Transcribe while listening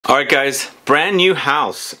Alright guys, brand new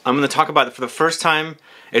house. I'm going to talk about it for the first time.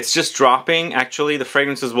 It's just dropping. Actually, the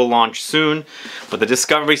fragrances will launch soon. But the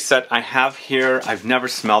discovery set I have here, I've never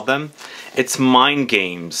smelled them. It's Mind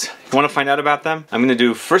Games. You want to find out about them? I'm going to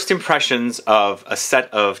do first impressions of a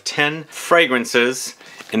set of 10 fragrances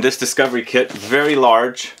in this discovery kit. Very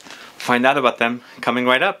large. Find out about them coming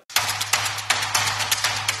right up.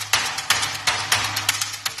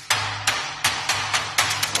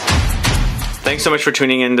 Thanks so much for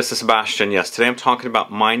tuning in. This is Sebastian. Yes, today I'm talking about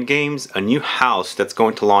Mind Games, a new house that's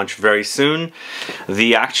going to launch very soon.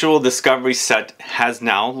 The actual discovery set has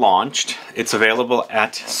now launched. It's available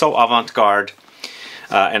at So Avant-Garde,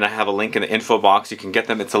 and I have a link in the info box. You can get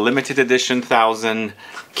them. It's a limited edition, 1,000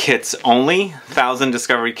 kits only, 1,000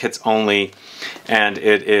 discovery kits only, and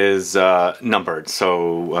it is numbered.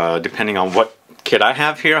 So depending on what kit I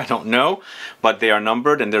have here, I don't know, but they are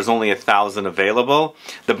numbered and there's only 1,000 available.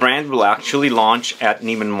 The brand will actually launch at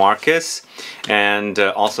Neiman Marcus and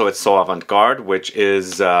also at So Avant-Garde, which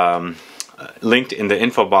is linked in the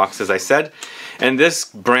info box, as I said. And this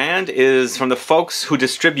brand is from the folks who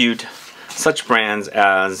distribute such brands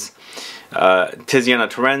as Tiziana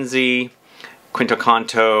Terenzi, Quinto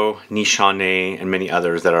Canto, Nishane, and many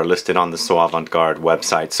others that are listed on the So Avant-Garde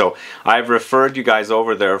website. So I've referred you guys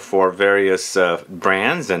over there for various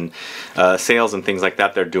brands and sales and things like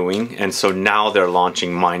that they're doing. And so now they're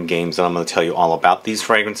launching Mind Games, and I'm going to tell you all about these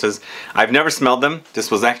fragrances. I've never smelled them. This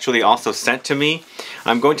was actually also sent to me.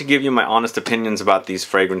 I'm going to give you my honest opinions about these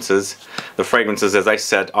fragrances. The fragrances, as I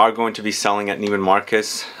said, are going to be selling at Neiman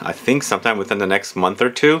Marcus, I think sometime within the next month or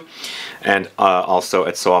two, and also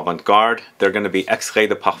at So Avant-Garde. They're going to be Extrait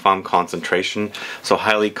de Parfum concentration, so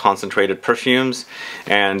highly concentrated perfumes,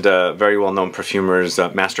 and very well-known perfumers,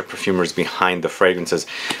 master perfumers behind the fragrances.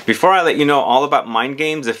 Before I let you know all about Mind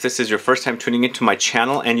Games, if this is your first time tuning into my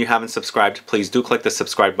channel and you haven't subscribed, please do click the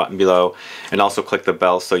subscribe button below and also click the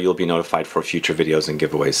bell so you'll be notified for future videos and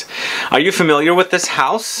giveaways. Are you familiar with this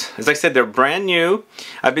house? As I said, they're brand new.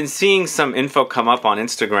 I've been seeing some info come up on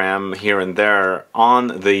Instagram here and there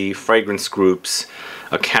on the fragrance groups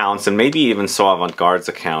accounts, and maybe even So Avant-Garde's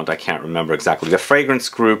account. I can't remember exactly. The fragrance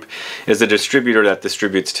group is a distributor that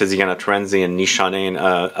distributes Tiziana Terenzi and Nishane and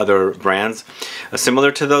other brands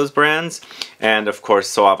similar to those brands. And of course,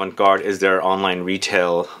 So Avant-Garde is their online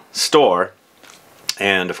retail store.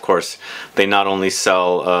 And of course, they not only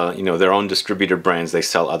sell you know, their own distributor brands, they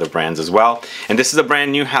sell other brands as well. And this is a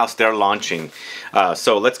brand new house they're launching.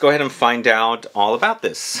 So let's go ahead and find out all about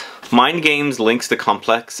this. Mind Games links the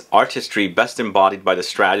complex artistry best embodied by the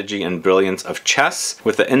strategy and brilliance of chess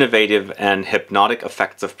with the innovative and hypnotic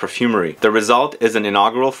effects of perfumery. The result is an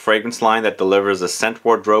inaugural fragrance line that delivers a scent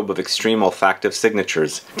wardrobe of extreme olfactive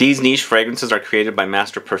signatures. These niche fragrances are created by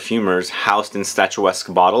master perfumers housed in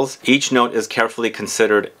statuesque bottles. Each note is carefully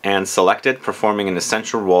considered and selected, performing an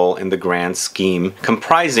essential role in the grand scheme,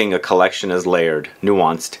 comprising a collection as layered,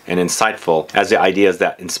 nuanced, and insightful as the ideas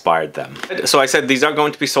that inspired them. So I said these are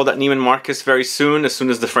going to be sold at Neiman Marcus very soon. As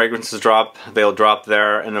soon as the fragrances drop, they'll drop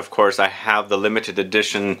there. And of course, I have the limited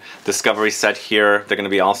edition discovery set here. They're going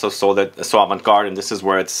to be also sold at So Avant-Garde, and this is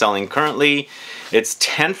where it's selling currently. It's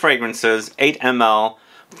 10 fragrances, 8 ml,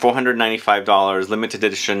 $495, limited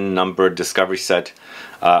edition numbered discovery set,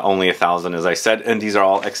 only 1,000 as I said, and these are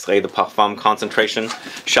all Extrait de Parfum concentration.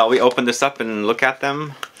 Shall we open this up and look at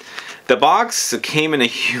them? The box came in a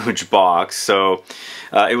huge box, so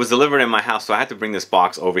it was delivered in my house, so I had to bring this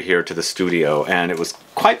box over here to the studio, and it was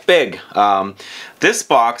quite big. This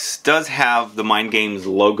box does have the Mind Games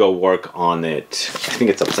logo work on it. I think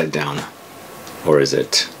it's upside down, or is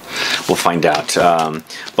it? We'll find out.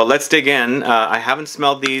 But let's dig in. I haven't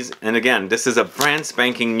smelled these, and again, this is a brand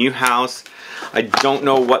spanking new house. I don't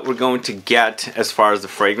know what we're going to get as far as the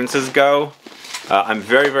fragrances go. I'm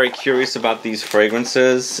very, very curious about these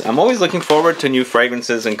fragrances. I'm always looking forward to new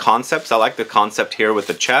fragrances and concepts. I like the concept here with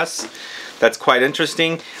the chess. That's quite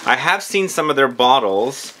interesting. I have seen some of their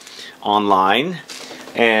bottles online,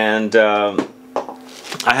 and I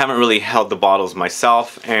haven't really held the bottles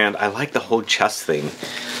myself, and I like the whole chess thing.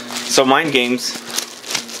 So Mind Games,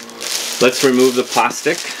 let's remove the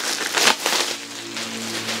plastic.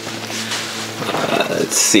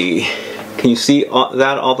 Let's see. Can you see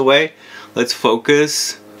that all the way? Let's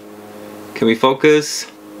focus. Can we focus?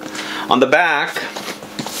 On the back,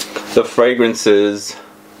 the fragrances.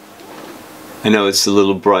 I know it's a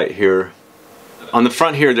little bright here. On the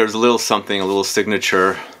front here, there's a little something, a little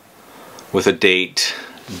signature with a date.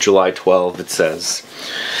 July 12, it says.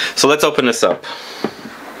 So let's open this up.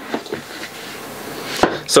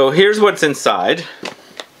 So here's what's inside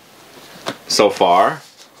so far.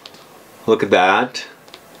 Look at that.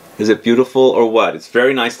 Is it beautiful or what? It's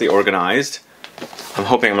very nicely organized. I'm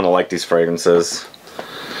hoping I'm gonna like these fragrances.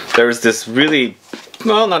 There's this really,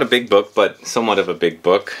 well, not a big book, but somewhat of a big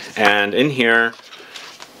book. And in here,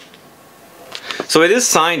 so it is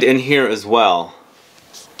signed in here as well,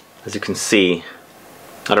 as you can see.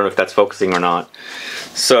 I don't know if that's focusing or not.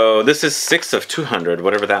 So this is 6 of 200,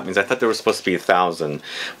 whatever that means. I thought there was supposed to be 1,000.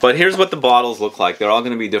 But here's what the bottles look like. They're all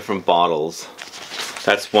going to be different bottles.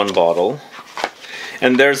 That's one bottle.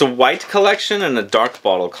 And there's a white collection and a dark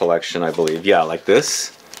bottle collection, I believe. Yeah, like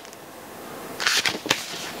this.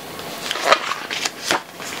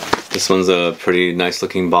 This one's a pretty nice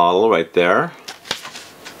looking bottle right there.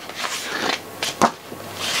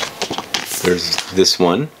 There's this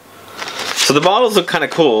one. So the bottles look kind of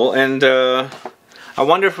cool, and I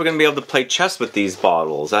wonder if we're going to be able to play chess with these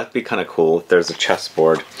bottles. That'd be kind of cool if there's a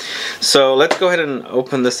chessboard. So let's go ahead and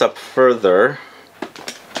open this up further.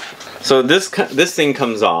 So this thing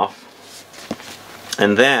comes off,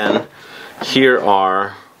 and then here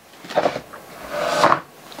are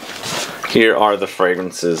the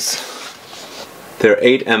fragrances. They're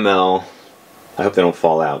 8 ml. I hope they don't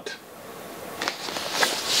fall out.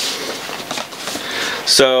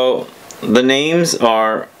 So the names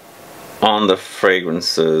are on the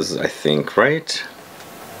fragrances, I think, right?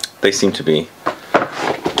 They seem to be.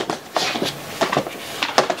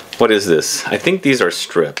 What is this? I think these are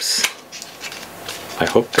strips. I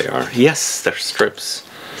hope they are. Yes, they're strips.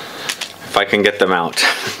 If I can get them out.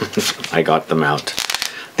 I got them out.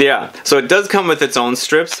 Yeah, so it does come with its own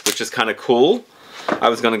strips, which is kind of cool. I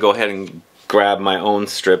was going to go ahead and grab my own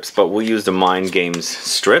strips, but we'll use the Mind Games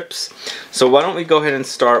strips. So why don't we go ahead and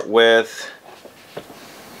start with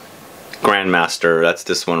Grandmaster. That's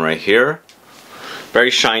this one right here.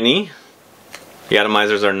 Very shiny. The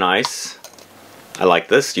atomizers are nice. I like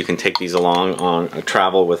this. You can take these along on a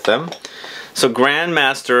travel with them. So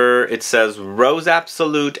Grandmaster, it says Rose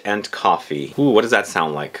Absolute and Coffee. Ooh, what does that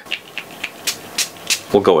sound like?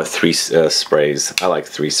 We'll go with 3 sprays. I like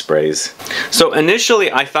 3 sprays. So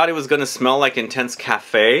initially I thought it was going to smell like Intense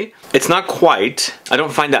Cafe. It's not quite. I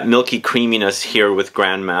don't find that milky creaminess here with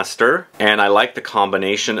Grandmaster. And I like the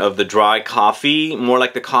combination of the dry coffee, more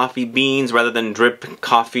like the coffee beans rather than drip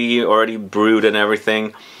coffee already brewed and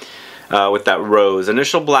everything, with that rose.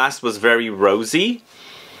 Initial blast was very rosy.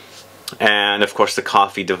 And of course the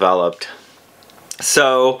coffee developed.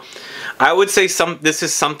 So I would say this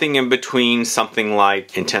is something in between something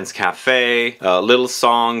like Intense Cafe, Little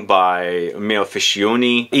Song by Me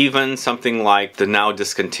Officioni, even something like the now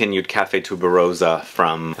discontinued Cafe Tuberosa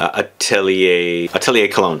from Atelier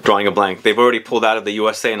Cologne. Drawing a blank. They've already pulled out of the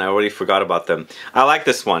USA and I already forgot about them. I like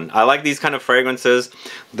this one. I like these kind of fragrances.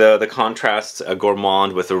 The contrast, a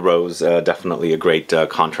gourmand with a rose, definitely a great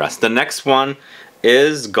contrast. The next one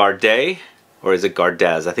is Gardez, or is it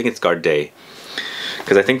Gardez? I think it's Gardez.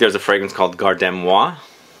 Because I think there's a fragrance called Gardez-moi.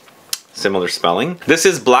 Similar spelling. This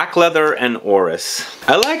is Black Leather and Orris.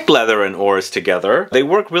 I like Leather and Orris together. They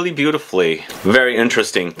work really beautifully. Very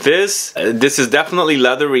interesting. This is definitely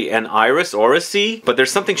leathery and Orris-y, but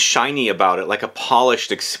there's something shiny about it, like a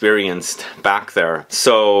polished experience back there.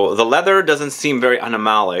 So the leather doesn't seem very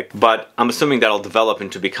animalic, but I'm assuming that'll develop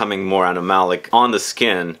into becoming more animalic on the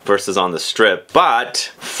skin versus on the strip.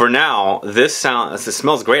 But for now, this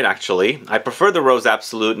smells great actually. I prefer the Rose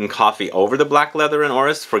Absolute and Coffee over the Black Leather and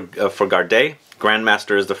Orris for Gardez.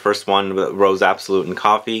 Grandmaster is the first one with Rose Absolute and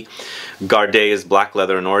Coffee. Gardez is Black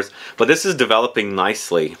Leather and Orris. But this is developing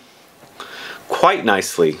nicely. Quite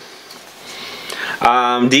nicely.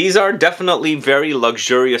 These are definitely very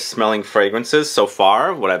luxurious smelling fragrances so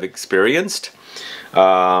far, what I've experienced.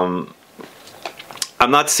 I'm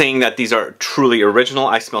not saying that these are truly original.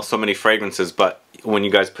 I smell so many fragrances, but when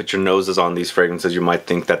you guys put your noses on these fragrances, you might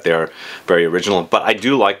think that they're very original. But I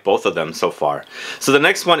do like both of them so far. So the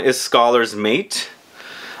next one is Scholar's Mate.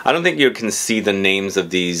 I don't think you can see the names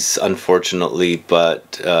of these, unfortunately,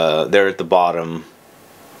 but they're at the bottom.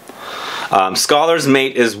 Scholar's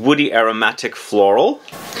Mate is Woody Aromatic Floral.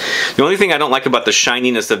 The only thing I don't like about the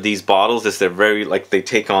shininess of these bottles is they're very, like, they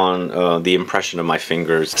take on the impression of my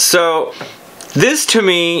fingers. So this to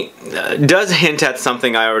me does hint at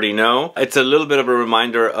something I already know. It's a little bit of a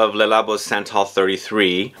reminder of Le Labo's Santal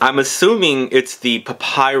 33. I'm assuming it's the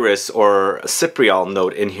papyrus or cypriol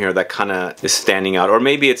note in here that kind of is standing out, or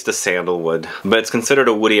maybe it's the sandalwood, but it's considered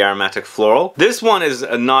a woody aromatic floral. This one is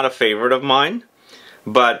not a favorite of mine,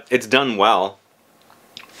 but it's done well.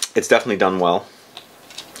 It's definitely done well.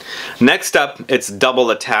 Next up, it's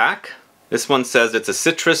Double Attack. This one says it's a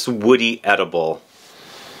citrus woody edible.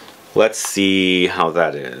 Let's see how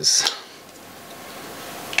that is.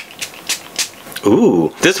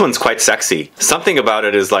 Ooh, this one's quite sexy. Something about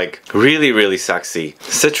it is like really, really sexy.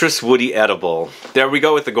 Citrus woody edible. There we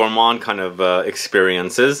go with the gourmand kind of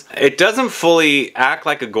experiences. It doesn't fully act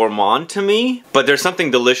like a gourmand to me, but there's something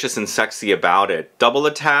delicious and sexy about it. Double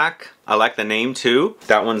attack. I like the name too.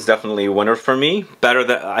 That one's definitely a winner for me. Better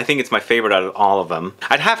than, I think it's my favorite out of all of them.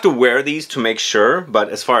 I'd have to wear these to make sure, but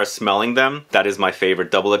as far as smelling them, that is my favorite.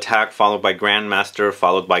 Double attack, followed by Grandmaster,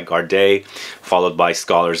 followed by Gardez, followed by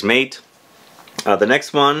Scholar's Mate. The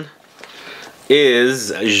next one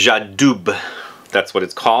is Jadoub. That's what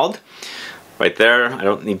it's called. Right there. I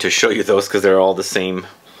don't need to show you those because they're all the same.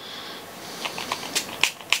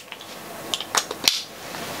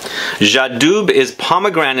 Jadoub is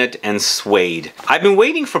pomegranate and suede. I've been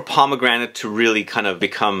waiting for pomegranate to really kind of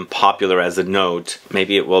become popular as a note.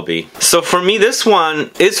 Maybe it will be. So for me, this one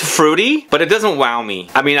is fruity, but it doesn't wow me.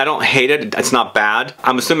 I mean, I don't hate it. It's not bad.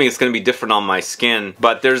 I'm assuming it's going to be different on my skin,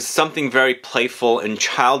 but there's something very playful and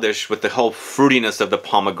childish with the whole fruitiness of the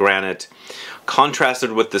pomegranate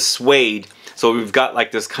contrasted with the suede. So we've got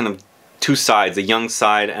like this kind of two sides, a young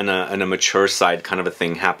side and a mature side kind of a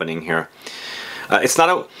thing happening here. It's not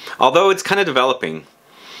a, although it's kind of developing.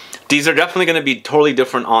 These are definitely going to be totally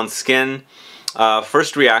different on skin.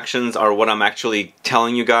 First reactions are what I'm actually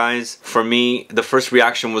telling you guys. For me, the first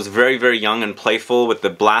reaction was very, very young and playful with the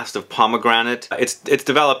blast of pomegranate. It's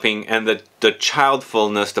developing, and the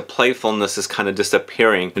childfulness, the playfulness is kind of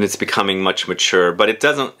disappearing, and it's becoming much mature. But it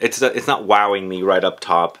doesn't. It's not wowing me right up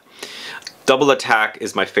top. Double attack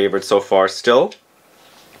is my favorite so far still.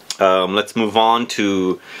 Let's move on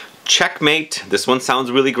to Checkmate. This one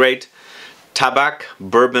sounds really great. Tabac,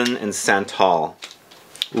 Bourbon, and Santal.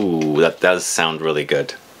 Ooh, that does sound really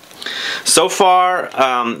good. So far,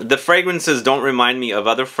 the fragrances don't remind me of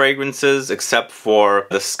other fragrances except for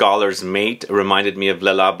the Scholar's Mate. It reminded me of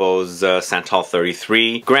Le Labo's Santal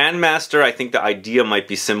 33. Grandmaster, I think the idea might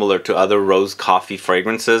be similar to other rose coffee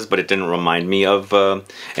fragrances, but it didn't remind me of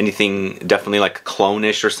anything definitely like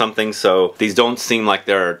clone-ish or something, so these don't seem like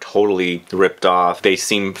they're totally ripped off. They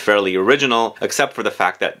seem fairly original, except for the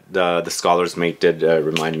fact that the Scholar's Mate did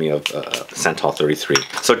remind me of Santal 33.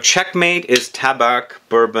 So Checkmate is Tabac,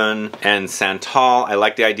 Bourbon, and Santal. I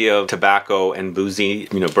like the idea of tobacco and boozy,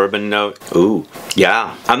 you know, bourbon note. Ooh,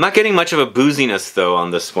 yeah. I'm not getting much of a booziness though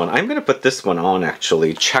on this one. I'm gonna put this one on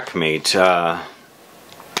actually. Checkmate. Oh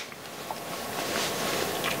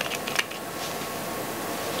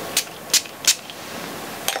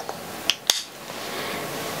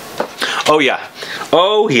yeah.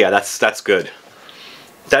 Oh yeah, that's good.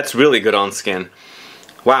 That's really good on skin.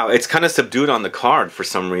 Wow, it's kind of subdued on the card for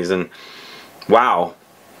some reason. Wow.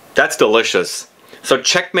 That's delicious. So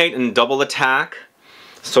Checkmate and Double Attack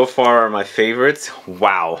so far are my favorites.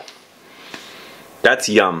 Wow. That's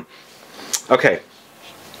yum. Okay.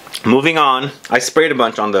 Moving on. I sprayed a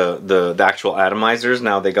bunch on the actual atomizers.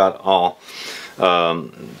 Now they got all,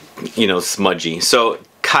 you know, smudgy. So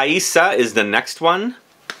Caïssa is the next one.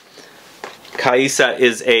 Caïssa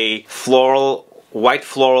is a floral, white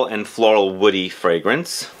floral and floral woody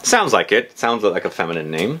fragrance. Sounds like it. Sounds like a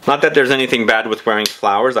feminine name. Not that there's anything bad with wearing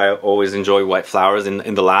flowers. I always enjoy white flowers.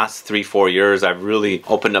 In the last 3-4 years, I've really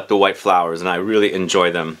opened up the white flowers and I really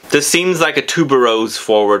enjoy them. This seems like a tuberose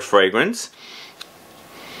forward fragrance.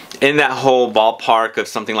 In that whole ballpark of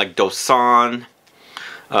something like Dosan,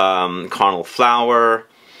 Carnal Flower.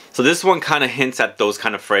 So this one kind of hints at those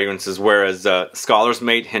kind of fragrances, whereas Scholar's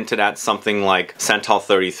Mate hinted at something like Santal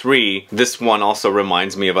 33. This one also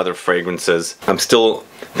reminds me of other fragrances. I'm still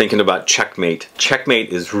thinking about Checkmate. Checkmate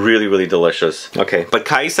is really, really delicious. Okay, but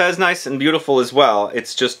Caïssa is nice and beautiful as well.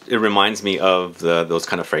 It's just, it reminds me of those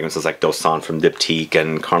kind of fragrances like Dosan from Diptyque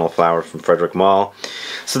and Carnal Flower from Frederic Malle.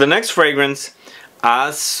 So the next fragrance,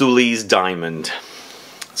 As-suli's Diamond.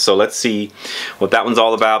 So let's see what that one's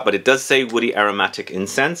all about, but it does say woody aromatic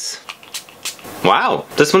incense. Wow,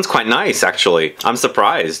 this one's quite nice actually. I'm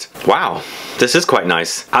surprised. Wow, this is quite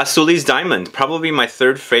nice. As-suli's Diamond, probably my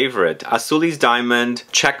third favorite. As-suli's Diamond,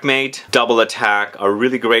 Checkmate, Double Attack are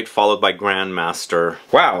really great, followed by Grandmaster.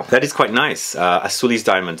 Wow, that is quite nice. As-suli's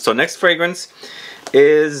Diamond. So next fragrance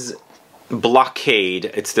is Blockade.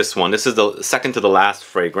 It's this one. This is the second to the last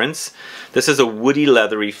fragrance. This is a woody,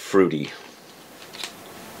 leathery, fruity.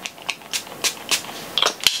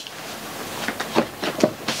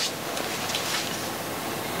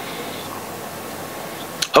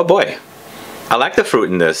 Oh boy. I like the fruit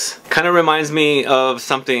in this. Kind of reminds me of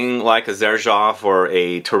something like a Xerjoff or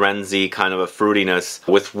a Terenzi, kind of a fruitiness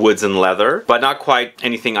with woods and leather, but not quite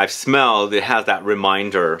anything I've smelled. It has that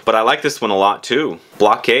reminder. But I like this one a lot too.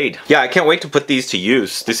 Blockade. Yeah, I can't wait to put these to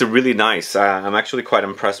use. These are really nice. I'm actually quite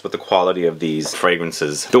impressed with the quality of these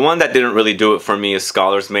fragrances. The one that didn't really do it for me is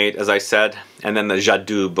Scholar's Mate, as I said, and then the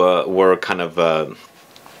Jadoub were kind of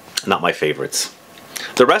not my favorites.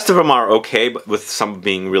 The rest of them are okay, but with some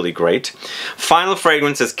being really great. Final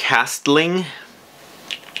fragrance is Castling.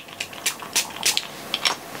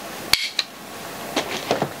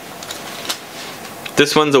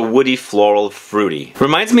 This one's a woody, floral, fruity.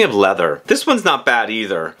 Reminds me of leather. This one's not bad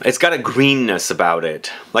either. It's got a greenness about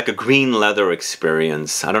it, like a green leather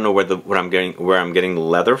experience. I don't know where I'm getting the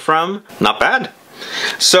leather from. Not bad.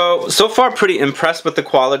 So far pretty impressed with the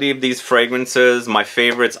quality of these fragrances. My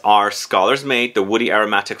favorites are Scholar's Mate, the woody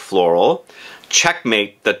aromatic floral,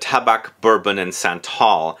 Checkmate, the Tabac, Bourbon, and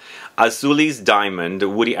Santal, As-suli's Diamond, the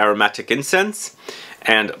woody aromatic incense,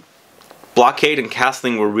 and Blockade and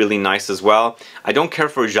Castling were really nice as well. I don't care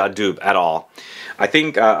for Jadoub at all. I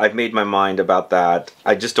think I've made my mind about that.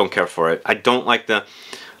 I just don't care for it. I don't like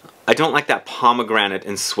that pomegranate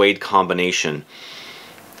and suede combination.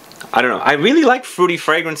 I don't know. I really like fruity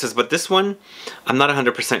fragrances, but this one, I'm not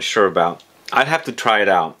 100% sure about. I'd have to try it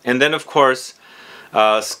out. And then, of course,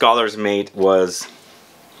 Scholar's Mate was...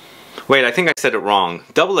 Wait, I think I said it wrong.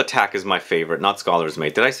 Double Attack is my favorite, not Scholar's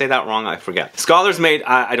Mate. Did I say that wrong? I forget. Scholar's Mate,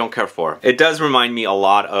 I don't care for. It does remind me a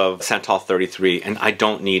lot of Santal 33, and I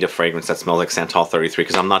don't need a fragrance that smells like Santal 33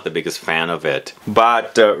 because I'm not the biggest fan of it.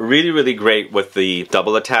 But really, really great with the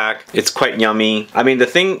Double Attack. It's quite yummy. I mean, the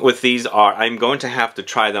thing with these are, I'm going to have to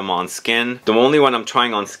try them on skin. The only one I'm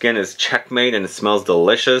trying on skin is Checkmate, and it smells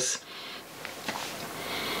delicious.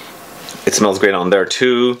 It smells great on there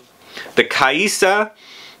too. The Caïssa,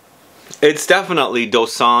 it's definitely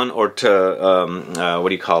Dosan or what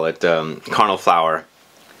do you call it? Carnal Flower.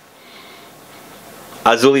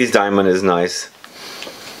 As-suli's Diamond is nice.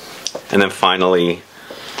 And then finally,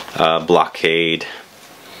 Blockade.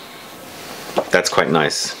 That's quite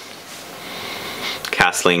nice.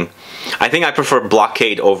 Castling. I think I prefer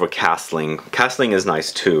Blockade over Castling. Castling is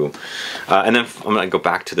nice too. And then I'm going to go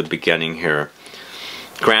back to the beginning here.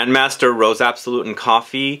 Grandmaster, Rose Absolute, and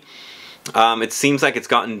Coffee. It seems like it's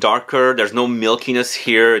gotten darker. There's no milkiness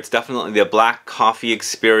here. It's definitely the black coffee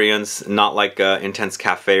experience, not like Intense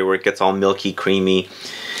Cafe where it gets all milky, creamy.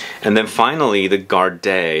 And then finally, the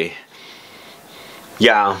Gardez.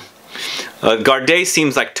 Yeah, Gardez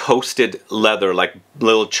seems like toasted leather, like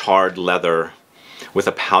little charred leather with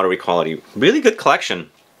a powdery quality. Really good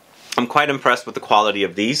collection. I'm quite impressed with the quality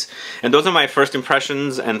of these. And those are my first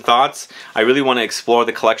impressions and thoughts. I really want to explore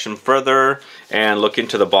the collection further and look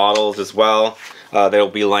into the bottles as well. They'll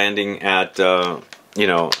be landing at, you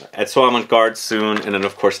know, at Soul Avant-Garde soon. And then,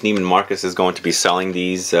 of course, Neiman Marcus is going to be selling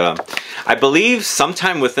these. I believe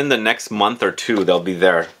sometime within the next month or two, they'll be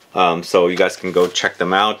there. So you guys can go check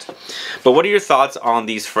them out. But what are your thoughts on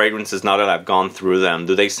these fragrances now that I've gone through them?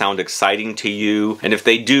 Do they sound exciting to you? And if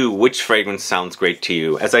they do, which fragrance sounds great to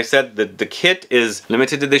you? As I said, the kit is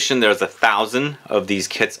limited edition. There's 1,000 of these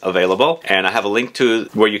kits available. And I have a link to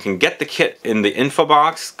where you can get the kit in the info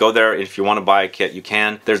box. Go there. If you want to buy a kit, you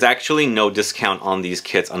can. There's actually no discount on these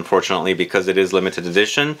kits, unfortunately, because it is limited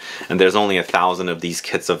edition. And there's only 1,000 of these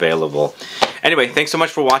kits available. Anyway, thanks so much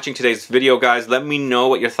for watching today's video, guys. Let me know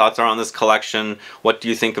what your thoughts are on this collection. What do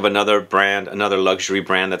you think of another brand, another luxury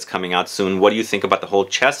brand that's coming out soon? What do you think about the whole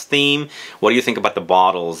chest theme? What do you think about the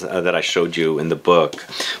bottles that I showed you in the book?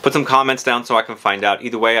 Put some comments down so I can find out.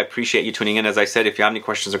 Either way, I appreciate you tuning in. As I said, if you have any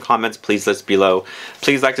questions or comments, please list below.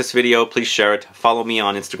 Please like this video. Please share it. Follow me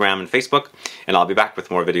on Instagram and Facebook. And I'll be back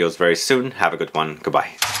with more videos very soon. Have a good one.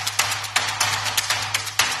 Goodbye.